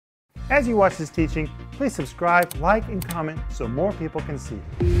As you watch this teaching, please subscribe, like, and comment so more people can see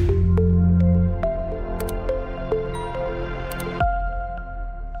it.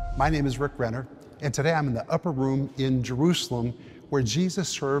 My name is Rick Renner, and today I'm in the upper room in Jerusalem where Jesus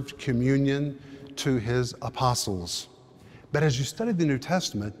served communion to his apostles. But as you study the New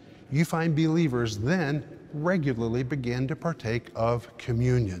Testament, you find believers then regularly begin to partake of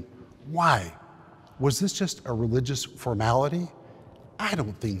communion. Why? Was this just a religious formality? I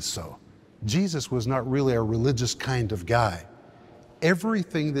don't think so. Jesus was not really a religious kind of guy.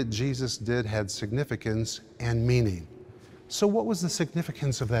 Everything that Jesus did had significance and meaning. So what was the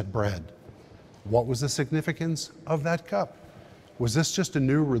significance of that bread? What was the significance of that cup? Was this just a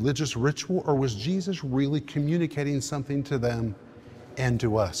new religious ritual, or was Jesus really communicating something to them and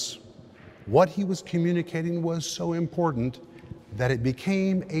to us? What he was communicating was so important that it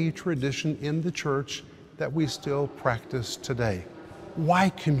became a tradition in the church that we still practice today. Why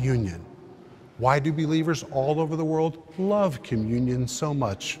communion? Why do believers all over the world love communion so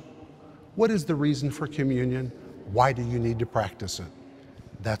much? What is the reason for communion? Why do you need to practice it?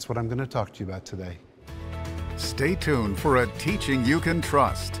 That's what I'm going to talk to you about today. Stay tuned for a teaching you can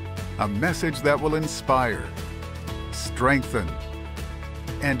trust, a message that will inspire, strengthen,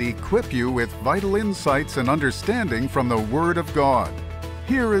 and equip you with vital insights and understanding from the Word of God.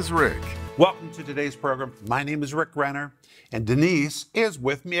 Here is Rick. Welcome to today's program. My name is Rick Renner, and Denise is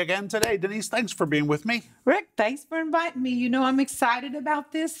with me again today. Denise, thanks for being with me. Rick, thanks for inviting me. You know, I'm excited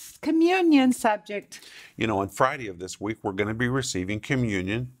about this communion subject. You know, on Friday of this week, we're going to be receiving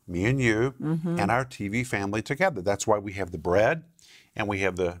communion, me and you, and our TV family together. That's why we have the bread and we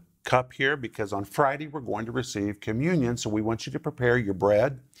have the cup here, because on Friday we're going to receive communion. So we want you to prepare your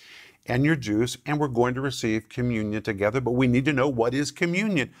bread and your juice, and we're going to receive communion together. But we need to know, what is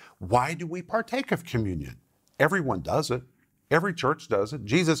communion? Why do we partake of communion? Everyone does it. Every church does it.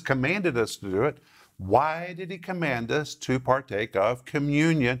 Jesus commanded us to do it. Why did he command us to partake of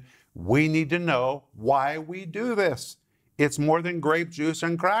communion? We need to know why we do this. It's more than grape juice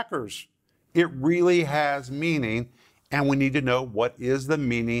and crackers. It really has meaning, and we need to know what is the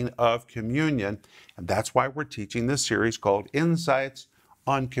meaning of communion. And that's why we're teaching this series called Insights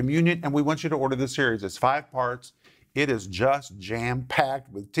on Communion. And we want you to order the series. It's 5 parts. It is just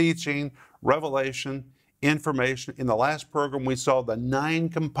jam-packed with teaching, revelation, information. In the last program, we saw the 9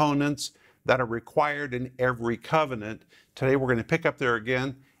 components that are required in every covenant. Today, we're going to pick up there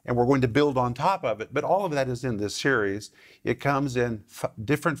again, and we're going to build on top of it. But all of that is in this series. It comes in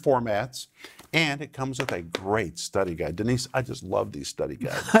different formats, and it comes with a great study guide. Denise, I just love these study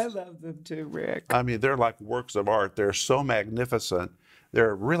guides. I love them too, Rick. I mean, they're like works of art. They're so magnificent.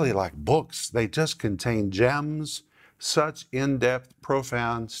 They're really like books. They just contain gems, such in-depth,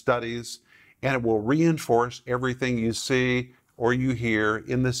 profound studies, and it will reinforce everything you see or you hear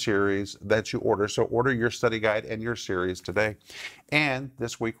in the series that you order. So order your study guide and your series today. And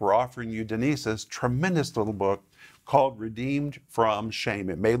this week we're offering you Denise's tremendous little book called Redeemed from Shame.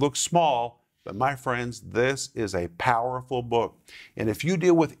 It may look small, but my friends, this is a powerful book. And if you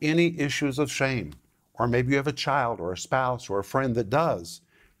deal with any issues of shame, or maybe you have a child or a spouse or a friend that does,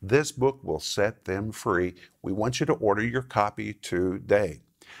 this book will set them free. We want you to order your copy today.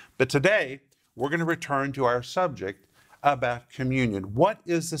 But today, we're going to return to our subject about communion. What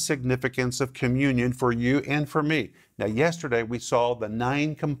is the significance of communion for you and for me? Now, yesterday we saw the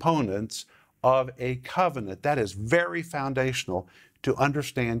 9 components of a covenant. That is very foundational to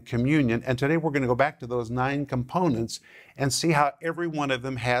understand communion. And today we're going to go back to those 9 components and see how every one of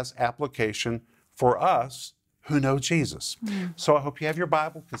them has application for us who know Jesus. So I hope you have your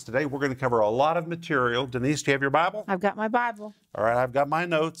Bible, because today we're going to cover a lot of material. Denise, do you have your Bible? I've got my Bible. All right, I've got my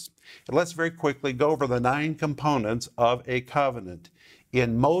notes. And let's very quickly go over the 9 components of a covenant.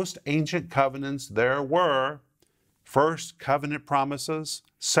 In most ancient covenants, there were, first, covenant promises.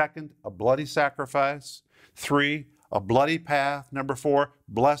 Second, a bloody sacrifice. 3, a bloody path. Number 4,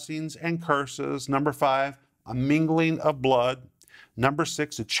 blessings and curses. Number 5, a mingling of blood. Number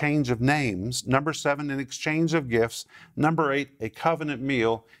 6, a change of names. Number 7, an exchange of gifts. Number 8, a covenant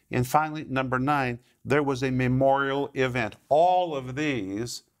meal. And finally, number 9, there was a memorial event. All of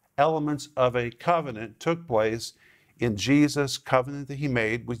these elements of a covenant took place in Jesus' covenant that he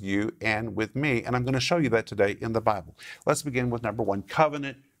made with you and with me. And I'm going to show you that today in the Bible. Let's begin with number 1,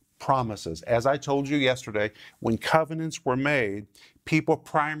 covenant promises. As I told you yesterday, when covenants were made, people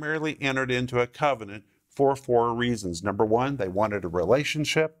primarily entered into a covenant for 4 reasons. Number 1, they wanted a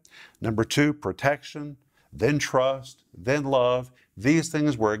relationship. Number 2, protection. then trust, then love. These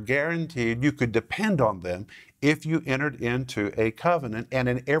things were guaranteed. You could depend on them if you entered into a covenant. And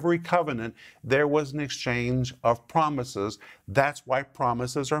in every covenant, there was an exchange of promises. That's why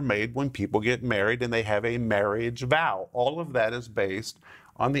promises are made when people get married and they have a marriage vow. All of that is based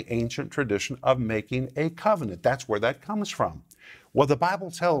on the ancient tradition of making a covenant. That's where that comes from. Well, the Bible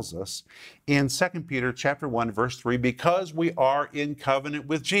tells us in 2 Peter chapter 1, verse 3, because we are in covenant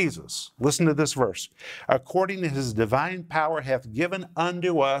with Jesus. Listen to this verse. According to his divine power hath given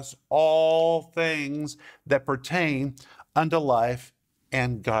unto us all things that pertain unto life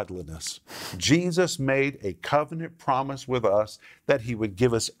and godliness. Jesus made a covenant promise with us that he would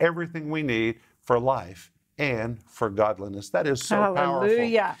give us everything we need for life and for godliness. That is so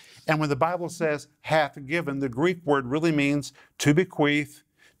Hallelujah. powerful. And when the Bible says hath given, the Greek word really means to bequeath,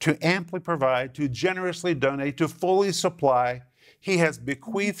 to amply provide, to generously donate, to fully supply. He has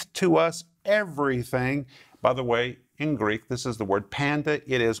bequeathed to us everything. By the way, in Greek, this is the word panta.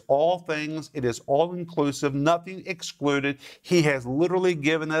 It is all things. It is all inclusive, nothing excluded. He has literally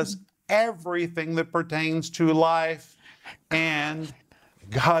given us everything that pertains to life and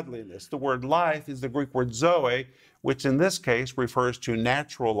godliness. The word life is the Greek word zoe, which in this case refers to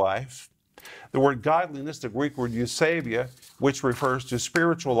natural life. The word godliness, the Greek word eusebia, which refers to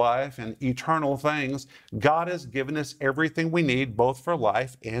spiritual life and eternal things. God has given us everything we need, both for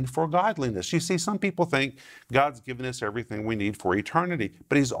life and for godliness. You see, some people think God's given us everything we need for eternity,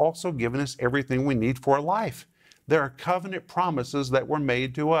 but he's also given us everything we need for life. There are covenant promises that were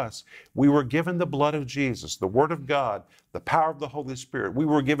made to us. We were given the blood of Jesus, the Word of God, the power of the Holy Spirit. We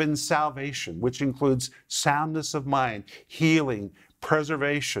were given salvation, which includes soundness of mind, healing,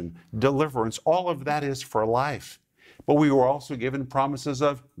 preservation, deliverance. All of that is for life. But we were also given promises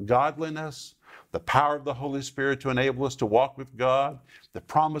of godliness, the power of the Holy Spirit to enable us to walk with God, the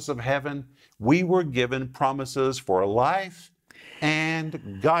promise of heaven. We were given promises for life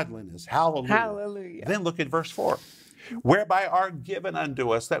and godliness. Hallelujah. Hallelujah. Then look at verse 4. Whereby are given unto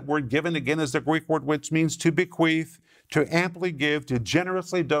us. That word given again is the Greek word which means to bequeath, to amply give, to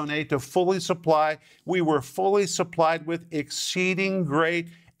generously donate, to fully supply. We were fully supplied with exceeding great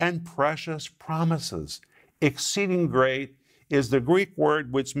and precious promises. Exceeding great is the Greek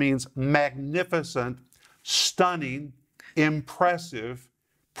word which means magnificent, stunning, impressive,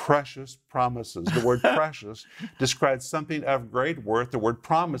 precious promises. The word precious describes something of great worth. The word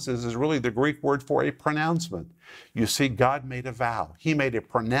promises is really the Greek word for a pronouncement. You see, God made a vow. He made a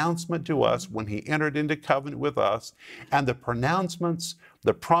pronouncement to us when he entered into covenant with us. And the pronouncements,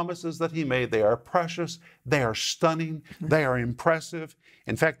 the promises that he made, they are precious, they are stunning, they are impressive.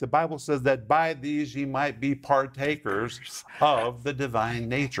 In fact, the Bible says that by these ye might be partakers of the divine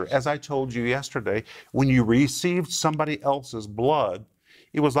nature. As I told you yesterday, when you received somebody else's blood,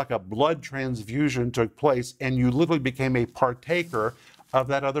 it was like a blood transfusion took place, and you literally became a partaker of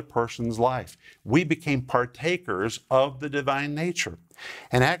that other person's life. We became partakers of the divine nature.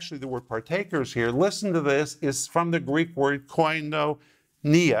 And actually, the word partakers here, listen to this, is from the Greek word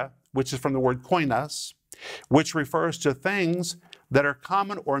koinonia, which is from the word koinos, which refers to things that are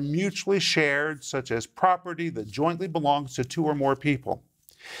common or mutually shared, such as property that jointly belongs to two or more people.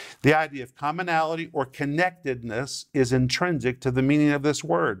 The idea of commonality or connectedness is intrinsic to the meaning of this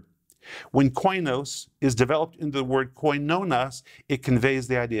word. When koinos is developed into the word koinonas, it conveys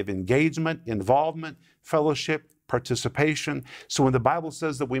the idea of engagement, involvement, fellowship, participation. So when the Bible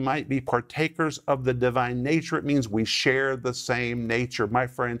says that we might be partakers of the divine nature, it means we share the same nature. My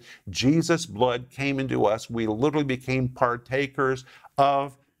friend, Jesus' blood came into us. We literally became partakers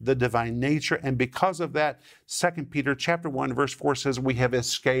of the divine nature. And because of that, 2 Peter chapter 1, verse 4 says, we have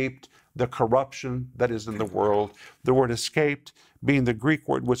escaped the corruption that is in the world. The word escaped being the Greek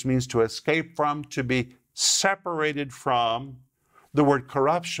word which means to escape from, to be separated from. The word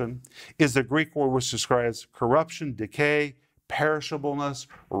corruption is the Greek word which describes corruption, decay, perishableness,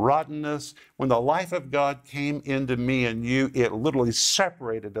 rottenness. When the life of God came into me and you, it literally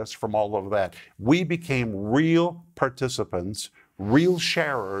separated us from all of that. We became real participants, real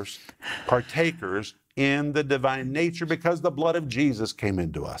sharers, partakers in the divine nature because the blood of Jesus came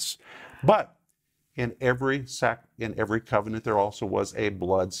into us. But in every covenant, there also was a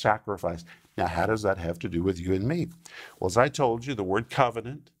blood sacrifice. Now, how does that have to do with you and me? Well, as I told you, the word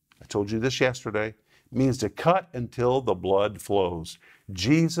covenant, I told you this yesterday, means to cut until the blood flows.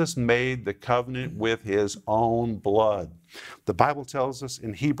 Jesus made the covenant with his own blood. The Bible tells us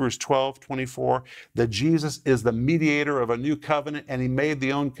in Hebrews 12:24 that Jesus is the mediator of a new covenant, and he made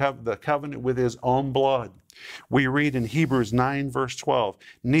the covenant with his own blood. We read in Hebrews 9, verse 12,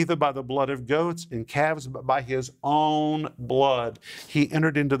 neither by the blood of goats and calves, but by his own blood, he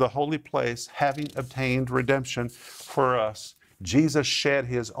entered into the holy place, having obtained redemption for us. Jesus shed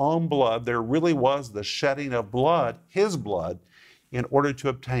his own blood. There really was the shedding of blood, his blood, in order to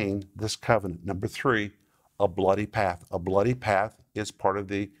obtain this covenant. Number 3, a bloody path. A bloody path is part of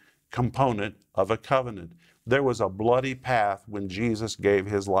the component of a covenant. There was a bloody path when Jesus gave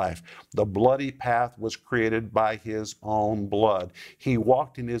his life. The bloody path was created by his own blood. He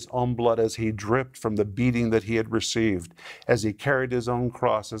walked in his own blood as he dripped from the beating that he had received, as he carried his own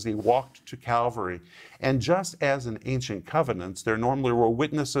cross, as he walked to Calvary. And just as in ancient covenants, there normally were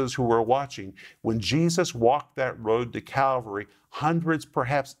witnesses who were watching. When Jesus walked that road to Calvary, hundreds,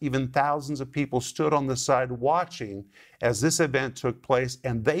 perhaps even thousands of people stood on the side watching as this event took place,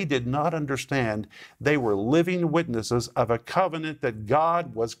 and they did not understand. They were living witnesses of a covenant that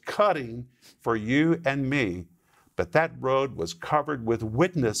God was cutting for you and me. But that road was covered with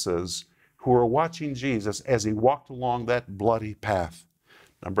witnesses who were watching Jesus as he walked along that bloody path.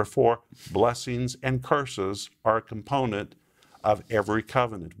 Number 4, blessings and curses are a component of every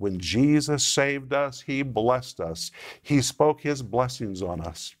covenant. When Jesus saved us, he blessed us. He spoke his blessings on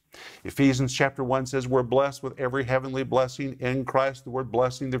us. Ephesians chapter 1 says we're blessed with every heavenly blessing in Christ. The word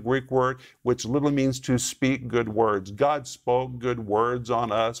blessing, the Greek word, which literally means to speak good words. God spoke good words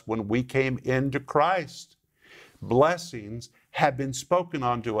on us when we came into Christ. Blessings have been spoken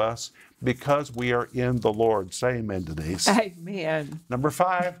unto us because we are in the Lord. Say amen, Denise. Amen. Number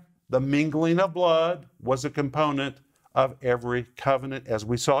 5, the mingling of blood was a component of every covenant. As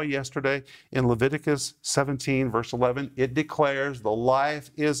we saw yesterday in Leviticus 17, verse 11, it declares the life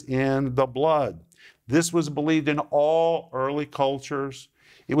is in the blood. This was believed in all early cultures.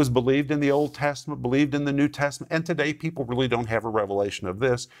 It was believed in the Old Testament, believed in the New Testament, and today people really don't have a revelation of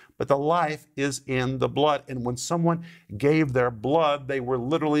this, but the life is in the blood. And when someone gave their blood, they were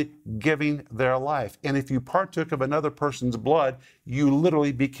literally giving their life. And if you partook of another person's blood, you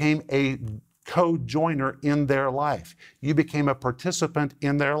literally became a co-joiner in their life. You became a participant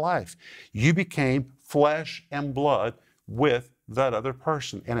in their life. You became flesh and blood with that other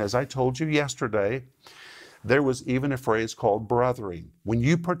person. And as I told you yesterday, there was even a phrase called brothering. When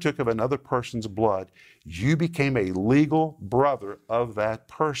you partook of another person's blood, you became a legal brother of that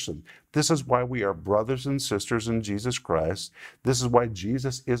person. This is why we are brothers and sisters in Jesus Christ. This is why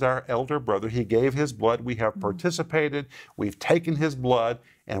Jesus is our elder brother. He gave his blood. We have participated. We've taken his blood,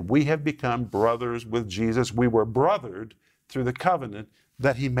 and we have become brothers with Jesus. We were brothered through the covenant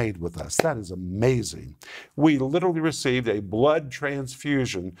that he made with us. That is amazing. We literally received a blood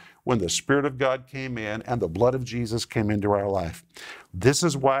transfusion when the Spirit of God came in and the blood of Jesus came into our life. This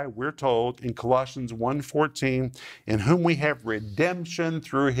is why we're told in Colossians 1:14, in whom we have redemption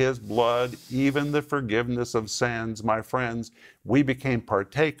through his blood, even the forgiveness of sins. My friends, we became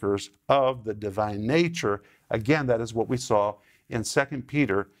partakers of the divine nature. Again, that is what we saw in 2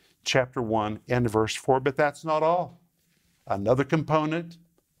 Peter chapter 1 and verse 4. But that's not all. Another component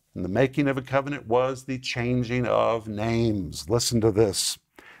in the making of a covenant was the changing of names. Listen to this.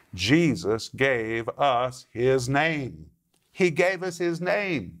 Jesus gave us his name. He gave us his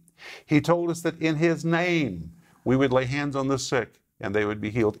name. He told us that in his name we would lay hands on the sick and they would be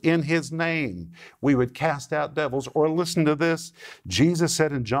healed. In his name we would cast out devils. Or listen to this. Jesus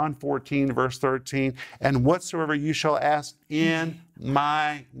said in John 14, verse 13, and whatsoever you shall ask in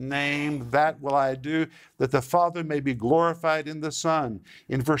my name, that will I do, that the Father may be glorified in the Son.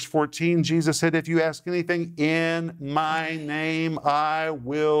 In verse 14, Jesus said, if you ask anything in my name, I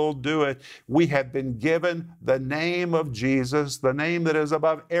will do it. We have been given the name of Jesus, the name that is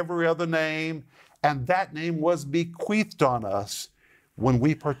above every other name, and that name was bequeathed on us when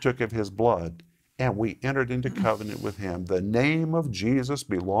we partook of his blood and we entered into covenant with him. The name of Jesus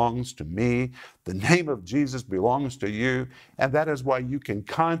belongs to me. The name of Jesus belongs to you. And that is why you can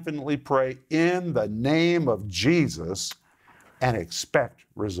confidently pray in the name of Jesus and expect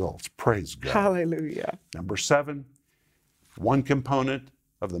results. Praise God. Hallelujah. Number 7, one component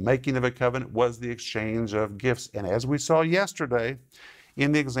of the making of a covenant was the exchange of gifts. And as we saw yesterday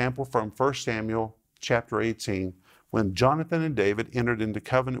in the example from 1 Samuel chapter 18, when Jonathan and David entered into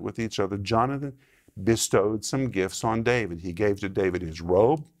covenant with each other, Jonathan bestowed some gifts on David. He gave to David his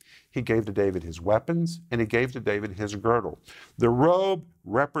robe, he gave to David his weapons, and he gave to David his girdle. The robe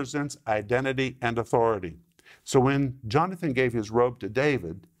represents identity and authority. So when Jonathan gave his robe to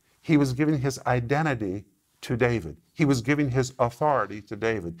David, He was giving his identity to David. He was giving his authority to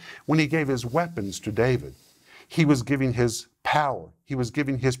David. When he gave his weapons to David, he was giving his power. He was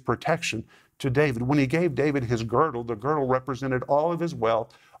giving his protection to David. When he gave David his girdle, the girdle represented all of his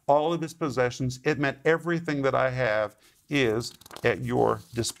wealth, all of his possessions. It meant everything that I have is at your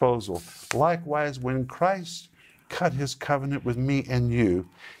disposal. Likewise, when Christ cut his covenant with me and you,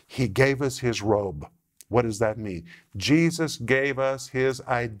 he gave us his robe. What does that mean? Jesus gave us his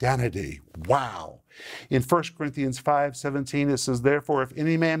identity. Wow. In 1 Corinthians 5:17, it says, therefore, if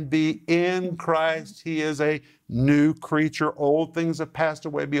any man be in Christ, he is a new creature. Old things have passed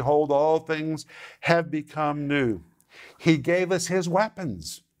away. Behold, all things have become new. He gave us his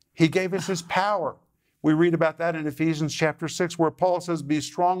weapons. He gave us his power. We read about that in Ephesians chapter 6, where Paul says, be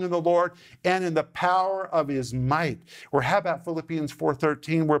strong in the Lord and in the power of his might. Or how about Philippians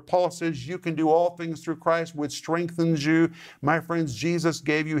 4:13, where Paul says, you can do all things through Christ, which strengthens you. My friends, Jesus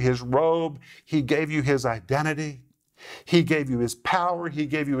gave you his robe. He gave you his identity. He gave you his power. He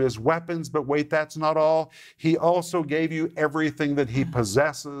gave you his weapons. But wait, that's not all. He also gave you everything that he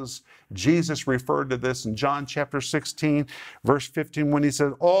possesses. Jesus referred to this in John chapter 16, verse 15, when he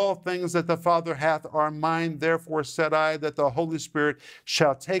said, all things that the Father hath are mine. Therefore said I that the Holy Spirit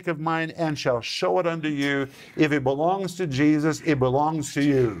shall take of mine and shall show it unto you. If it belongs to Jesus, it belongs to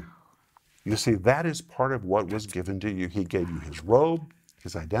you. You see, that is part of what was given to you. He gave you his robe,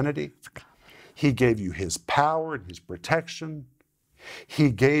 his identity. He gave you his power and his protection.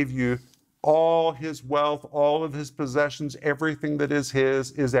 He gave you all his wealth, all of his possessions, everything that is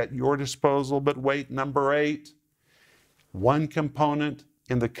his is at your disposal. But wait, number 8, one component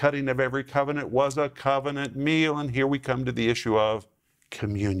in the cutting of every covenant was a covenant meal. And here we come to the issue of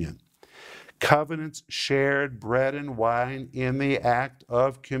communion. Covenants shared bread and wine in the act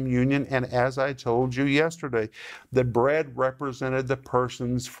of communion. And as I told you yesterday, the bread represented the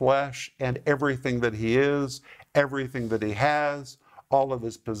person's flesh and everything that he is, everything that he has, all of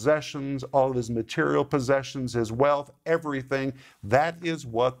his possessions, all of his material possessions, his wealth, everything. That is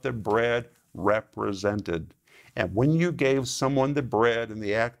what the bread represented. And when you gave someone the bread in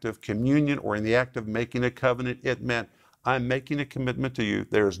the act of communion or in the act of making a covenant, it meant, I'm making a commitment to you.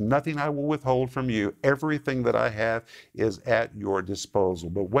 There is nothing I will withhold from you. Everything that I have is at your disposal.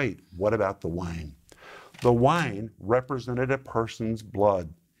 But wait, what about the wine? The wine represented a person's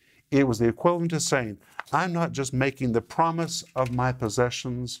blood. It was the equivalent to saying, I'm not just making the promise of my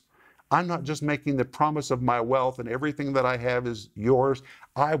possessions. I'm not just making the promise of my wealth and everything that I have is yours.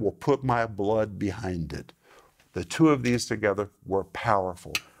 I will put my blood behind it. The two of these together were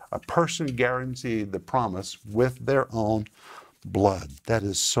powerful. A person guaranteed the promise with their own blood. That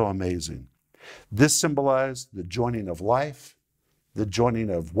is so amazing. This symbolized the joining of life, the joining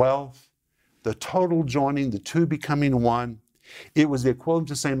of wealth, the total joining, the two becoming one. It was the equivalent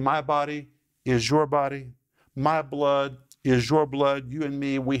to saying, my body is your body, my blood is your blood, you and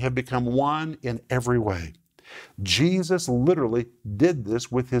me, we have become one in every way. Jesus literally did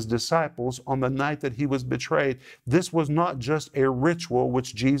this with his disciples on the night that he was betrayed. This was not just a ritual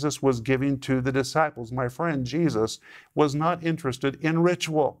which Jesus was giving to the disciples. My friend, Jesus was not interested in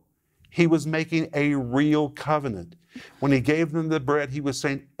ritual. He was making a real covenant. When he gave them the bread, he was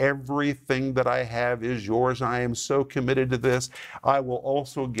saying, everything that I have is yours. I am so committed to this. I will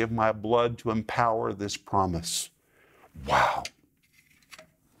also give my blood to empower this promise. Wow.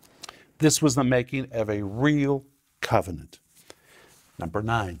 This was the making of a real covenant. Number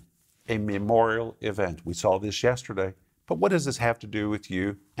 9, a memorial event. We saw this yesterday, but what does this have to do with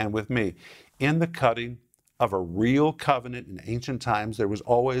you and with me? In the cutting of a real covenant in ancient times, there was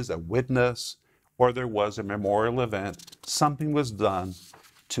always a witness or there was a memorial event. Something was done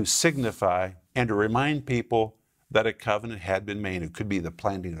to signify and to remind people that a covenant had been made. It could be the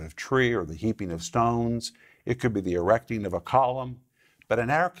planting of a tree or the heaping of stones. It could be the erecting of a column. But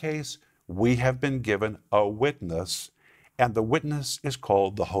in our case, we have been given a witness, and the witness is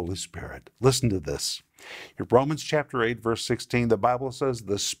called the Holy Spirit. Listen to this. In Romans chapter 8, verse 16, the Bible says,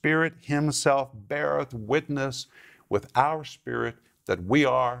 the Spirit himself beareth witness with our spirit that we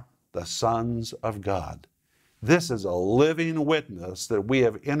are the sons of God. This is a living witness that we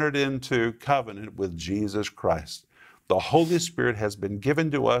have entered into covenant with Jesus Christ. The Holy Spirit has been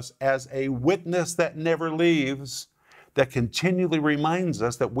given to us as a witness that never leaves, that continually reminds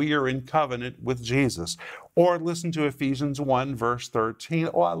us that we are in covenant with Jesus. Or listen to Ephesians 1, verse 13.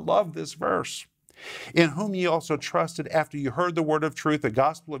 Oh, I love this verse. In whom ye also trusted after you heard the word of truth, the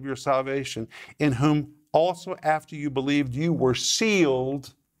gospel of your salvation, in whom also after you believed you were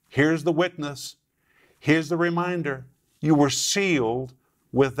sealed. Here's the witness. Here's the reminder. You were sealed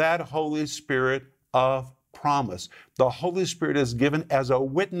with that Holy Spirit of promise. The Holy Spirit is given as a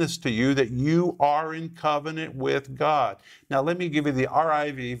witness to you that you are in covenant with God. Now, let me give you the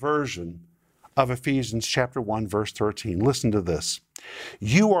RIV version of Ephesians chapter 1, verse 13. Listen to this.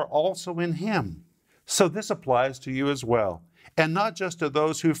 You are also in him. So this applies to you as well. And not just to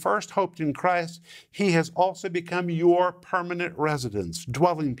those who first hoped in Christ, he has also become your permanent residence,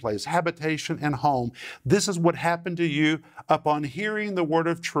 dwelling place, habitation, and home. This is what happened to you upon hearing the word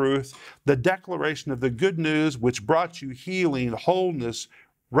of truth, the declaration of the good news, which brought you healing, wholeness,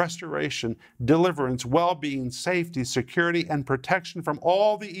 restoration, deliverance, well-being, safety, security, and protection from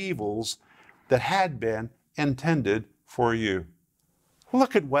all the evils that had been intended for you.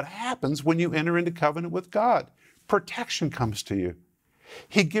 Look at what happens when you enter into covenant with God. Protection comes to you.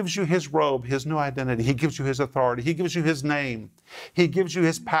 He gives you his robe, his new identity. He gives you his authority. He gives you his name. He gives you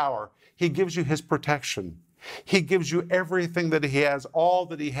his power. He gives you his protection. He gives you everything that he has. All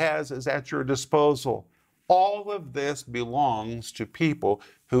that he has is at your disposal. All of this belongs to people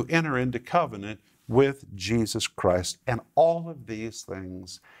who enter into covenant with Jesus Christ. And all of these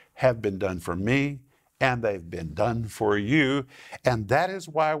things have been done for me, and they've been done for you. And that is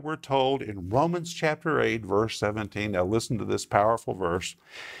why we're told in Romans chapter 8, verse 17, now listen to this powerful verse,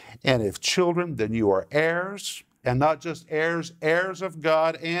 and if children, then you are heirs, and not just heirs, heirs of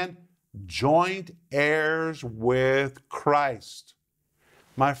God, and joint heirs with Christ.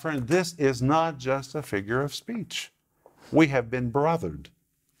 My friend, this is not just a figure of speech. We have been brothered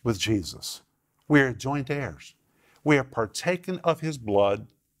with Jesus. We are joint heirs. We are partaken of his blood.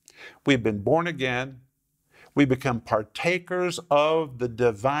 We've been born again. We become partakers of the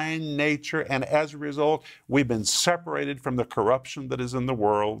divine nature, and as a result, we've been separated from the corruption that is in the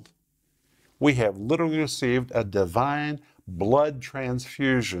world. We have literally received a divine blood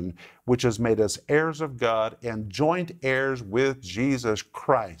transfusion, which has made us heirs of God and joint heirs with Jesus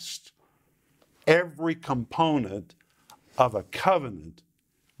Christ. Every component of a covenant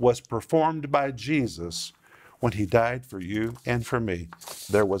was performed by Jesus when he died for you and for me.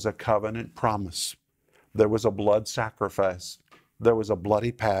 There was a covenant promise. There was a blood sacrifice. There was a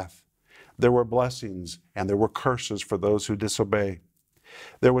bloody path. There were blessings and there were curses for those who disobey.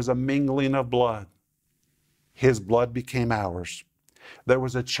 There was a mingling of blood. His blood became ours. There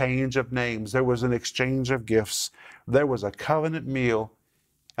was a change of names. There was an exchange of gifts. There was a covenant meal,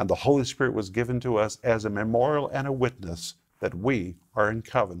 and the Holy Spirit was given to us as a memorial and a witness that we are in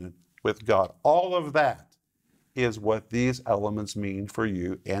covenant with God. All of that is what these elements mean for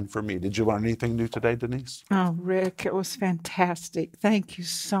you and for me. Did you learn anything new today, Denise? Oh, Rick, it was fantastic. Thank you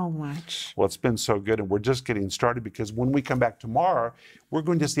so much. Well, it's been so good, and we're just getting started, because when we come back tomorrow, we're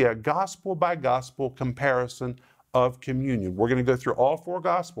going to see a gospel by gospel comparison of communion. We're going to go through all four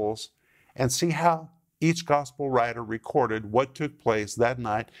gospels and see how each gospel writer recorded what took place that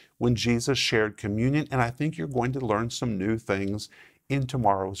night when Jesus shared communion, and I think you're going to learn some new things in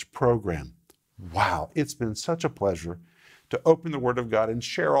tomorrow's program. Wow, it's been such a pleasure to open the Word of God and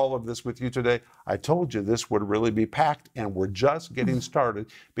share all of this with you today. I told you this would really be packed, and we're just getting started,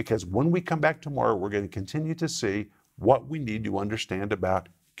 because when we come back tomorrow, we're going to continue to see what we need to understand about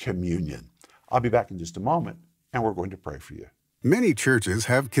communion. I'll be back in just a moment, and we're going to pray for you. Many churches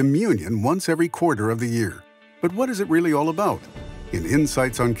have communion once every quarter of the year. But what is it really all about? In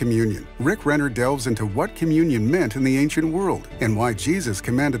Insights on Communion, Rick Renner delves into what communion meant in the ancient world and why Jesus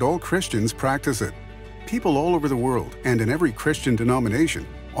commanded all Christians practice it. People all over the world and in every Christian denomination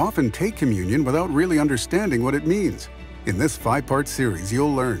often take communion without really understanding what it means. In this 5-part series,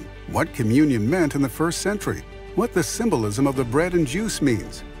 you'll learn what communion meant in the first century, what the symbolism of the bread and juice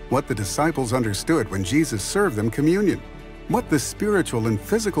means, what the disciples understood when Jesus served them communion, what the spiritual and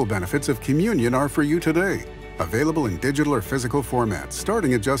physical benefits of communion are for you today. Available in digital or physical formats,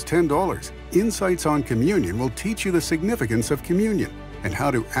 starting at just $10, Insights on Communion will teach you the significance of communion and how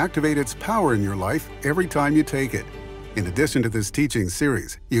to activate its power in your life every time you take it. In addition to this teaching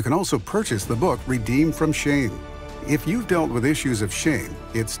series, you can also purchase the book Redeemed from Shame. If you've dealt with issues of shame,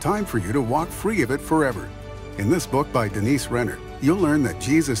 it's time for you to walk free of it forever. In this book by Denise Renner, you'll learn that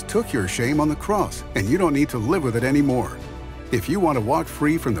Jesus took your shame on the cross and you don't need to live with it anymore. If you want to walk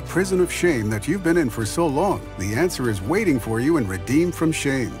free from the prison of shame that you've been in for so long, the answer is waiting for you in Redeemed from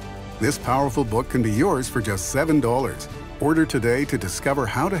Shame. This powerful book can be yours for just $7. Order today to discover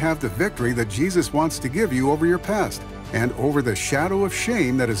how to have the victory that Jesus wants to give you over your past and over the shadow of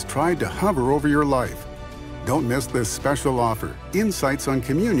shame that has tried to hover over your life. Don't miss this special offer, Insights on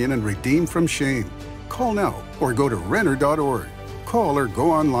Communion and Redeemed from Shame. Call now or go to Renner.org. Call or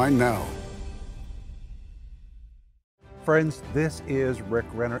go online now. Friends, this is Rick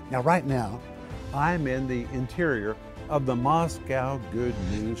Renner. Now, right now, I'm in the interior of the Moscow Good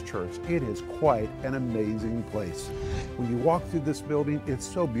News Church. It is quite an amazing place. When you walk through this building, it's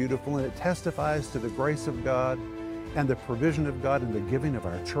so beautiful and it testifies to the grace of God and the provision of God in the giving of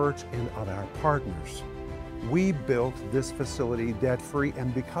our church and of our partners. We built this facility debt-free,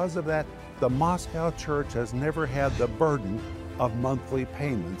 and because of that, the Moscow Church has never had the burden of monthly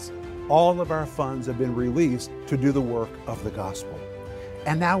payments. All of our funds have been released to do the work of the gospel.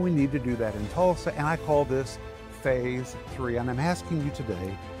 And now we need to do that in Tulsa, and I call this Phase 3. And I'm asking you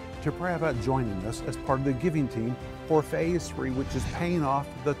today to pray about joining us as part of the giving team for Phase 3, which is paying off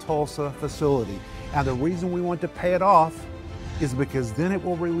the Tulsa facility. And the reason we want to pay it off is because then it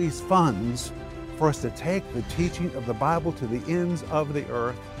will release funds for us to take the teaching of the Bible to the ends of the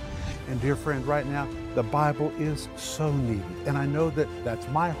earth. And dear friend, right now, the Bible is so needed. And I know that that's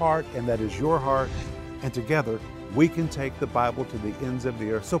my heart and that is your heart. And together, we can take the Bible to the ends of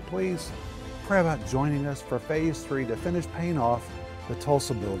the earth. So please pray about joining us for Phase 3 to finish paying off the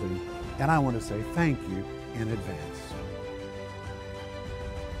Tulsa building. And I want to say thank you in advance.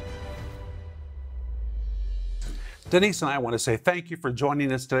 Denise and I want to say thank you for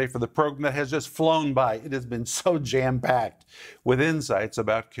joining us today for the program that has just flown by. It has been so jam-packed with insights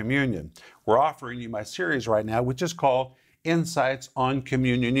about communion. We're offering you my series right now, which is called Insights on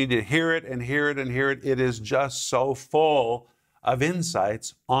Communion. You need to hear it and hear it and hear it. It is just so full of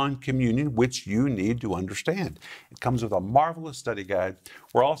insights on communion, which you need to understand. It comes with a marvelous study guide.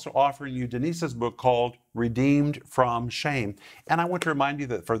 We're also offering you Denise's book called Redeemed from Shame. And I want to remind you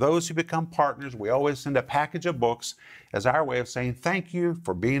that for those who become partners, we always send a package of books as our way of saying thank you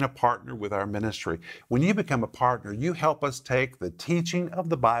for being a partner with our ministry. When you become a partner, you help us take the teaching of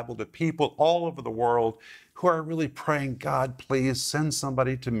the Bible to people all over the world who are really praying, God, please send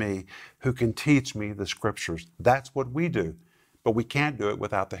somebody to me who can teach me the scriptures. That's what we do. But we can't do it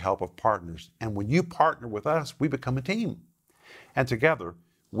without the help of partners. And when you partner with us, we become a team. And together,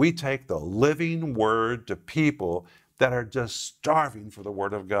 we take the living word to people that are just starving for the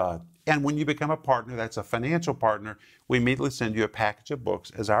word of God. And when you become a partner, that's a financial partner, we immediately send you a package of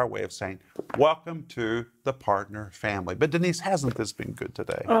books as our way of saying, welcome to the partner family. But Denise, hasn't this been good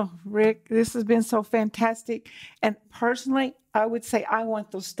today? Oh, Rick, this has been so fantastic. And personally, I would say I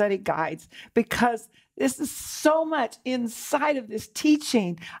want those study guides because this is so much inside of this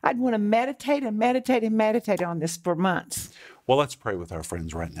teaching. I'd want to meditate and meditate and meditate on this for months. Well, let's pray with our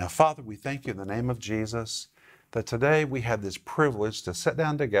friends right now. Father, we thank you in the name of Jesus that today we have this privilege to sit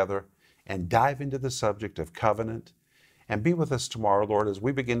down together and dive into the subject of covenant. And be with us tomorrow, Lord, as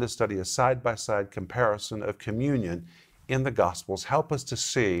we begin to study a side-by-side comparison of communion in the Gospels. Help us to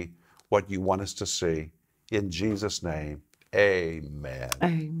see what you want us to see. In Jesus' name, amen.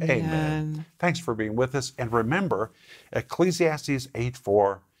 Amen. Amen. Thanks for being with us. And remember, Ecclesiastes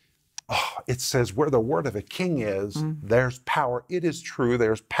 8:4, it says, where the word of a king is, there's power. It is true.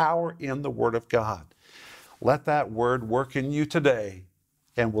 There's power in the word of God. Let that word work in you today,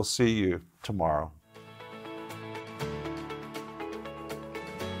 and we'll see you tomorrow.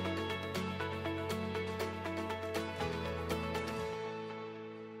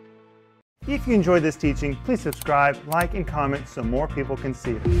 If you enjoyed this teaching, please subscribe, like, and comment so more people can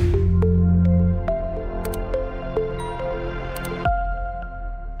see it.